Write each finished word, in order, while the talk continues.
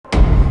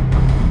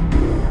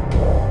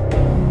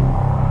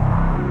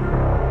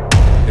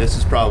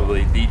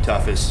probably the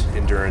toughest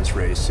endurance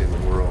race in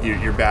the world.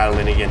 You're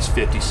battling against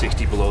 50,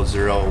 60 below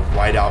zero,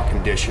 whiteout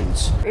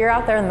conditions. You're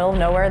out there in the middle of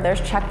nowhere.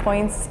 There's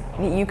checkpoints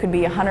you could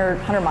be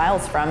 100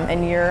 miles from,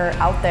 and you're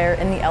out there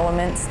in the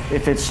elements.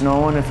 If it's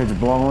snowing, if it's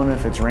blowing,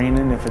 if it's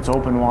raining, if it's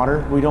open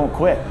water, we don't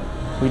quit.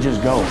 We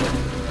just go.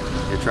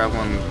 You're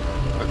traveling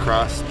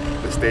across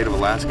the state of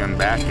Alaska and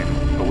back in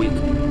a week.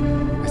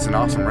 It's an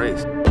awesome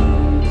race.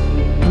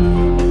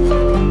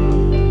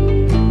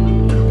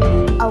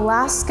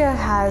 Alaska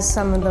has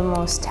some of the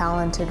most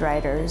talented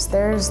riders.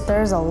 There's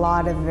a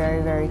lot of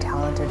very, very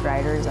talented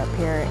riders up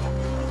here.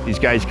 These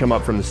guys come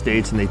up from the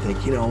States and they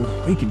think, you know,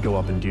 we could go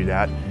up and do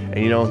that.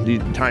 And you know,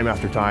 time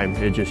after time,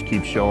 it just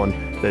keeps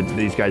showing that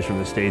these guys from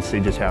the States, they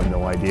just have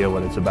no idea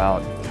what it's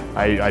about.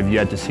 I've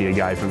yet to see a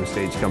guy from the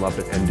States come up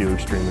and do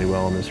extremely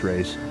well in this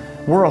race.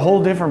 We're a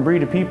whole different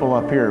breed of people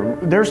up here.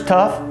 There's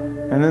tough,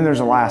 and then there's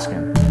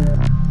Alaskan.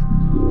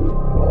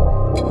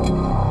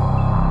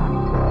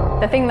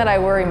 The thing that I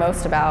worry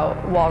most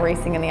about while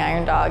racing in the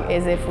Iron Dog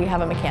is if we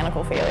have a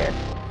mechanical failure.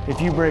 If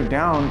you break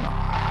down,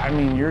 I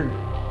mean, you're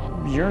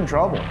in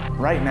trouble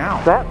right now.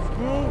 That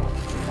ski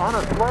on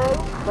a sled,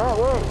 that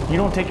way. You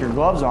don't take your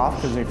gloves off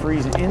because they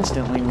freeze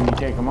instantly when you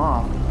take them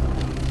off.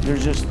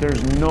 There's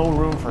no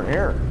room for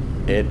error.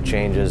 It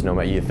changes no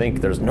matter, you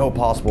think there's no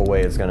possible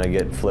way it's gonna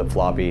get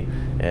flip-floppy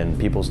and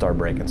people start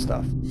breaking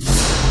stuff.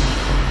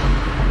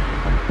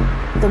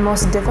 The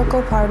most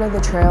difficult part of the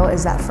trail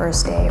is that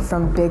first day,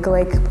 from Big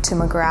Lake to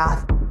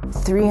McGrath.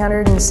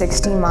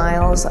 360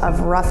 miles of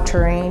rough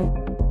terrain.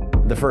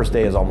 The first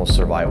day is almost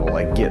survival,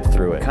 like get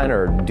through it. Kind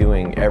of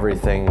doing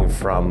everything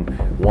from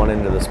one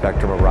end of the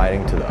spectrum of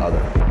riding to the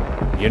other.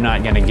 You're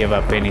not going to give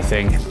up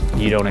anything.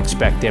 You don't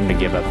expect them to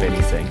give up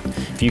anything.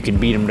 If you can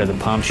beat them to the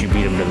pumps, you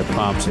beat them to the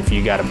pumps. If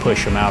you got to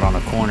push them out on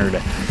a corner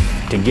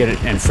to get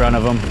it in front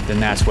of them, then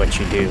that's what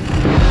you do.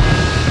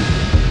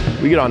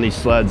 We get on these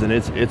sleds and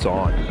it's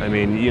on. I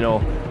mean, you know,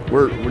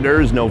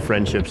 there is no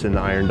friendships in the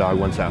Iron Dog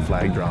once that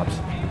flag drops.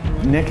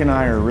 Nick and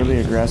I are really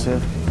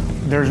aggressive.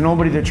 There's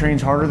nobody that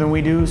trains harder than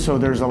we do, so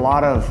there's a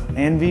lot of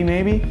envy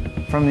maybe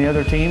from the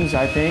other teams,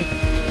 I think.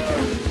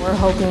 We're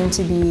hoping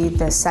to be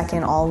the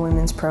second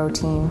all-women's pro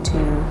team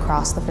to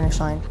cross the finish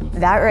line.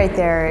 That right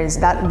there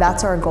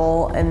that's our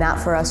goal, and that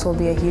for us will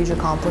be a huge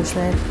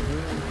accomplishment.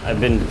 I've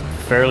been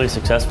fairly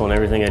successful in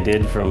everything I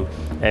did, from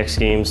X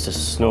Games to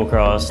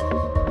snowcross.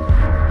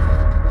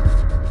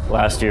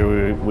 Last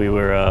year we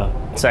were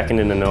second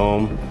in the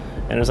Nome,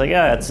 and it was like,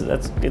 yeah,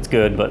 it's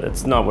good, but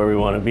it's not where we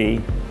want to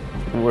be.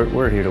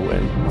 We're here to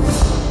win.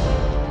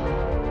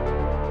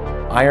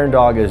 Iron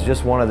Dog is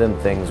just one of them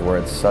things where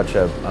it's such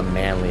a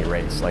manly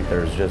race. Like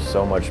there's just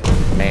so much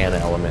man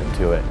element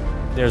to it.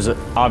 There's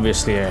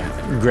obviously a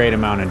great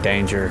amount of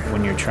danger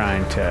when you're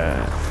trying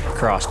to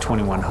cross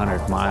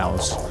 2,100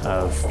 miles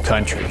of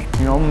country.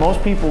 You know,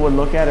 most people would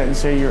look at it and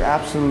say you're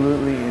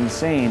absolutely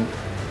insane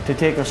to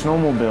take a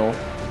snowmobile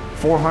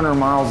 400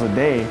 miles a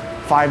day,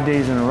 5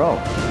 days in a row.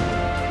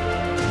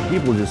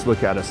 People just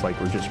look at us like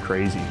we're just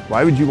crazy.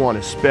 Why would you want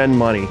to spend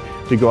money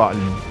to go out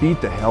and beat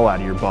the hell out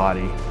of your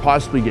body,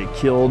 possibly get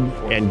killed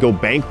and go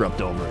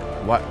bankrupt over it?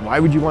 Why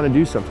would you want to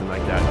do something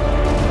like that?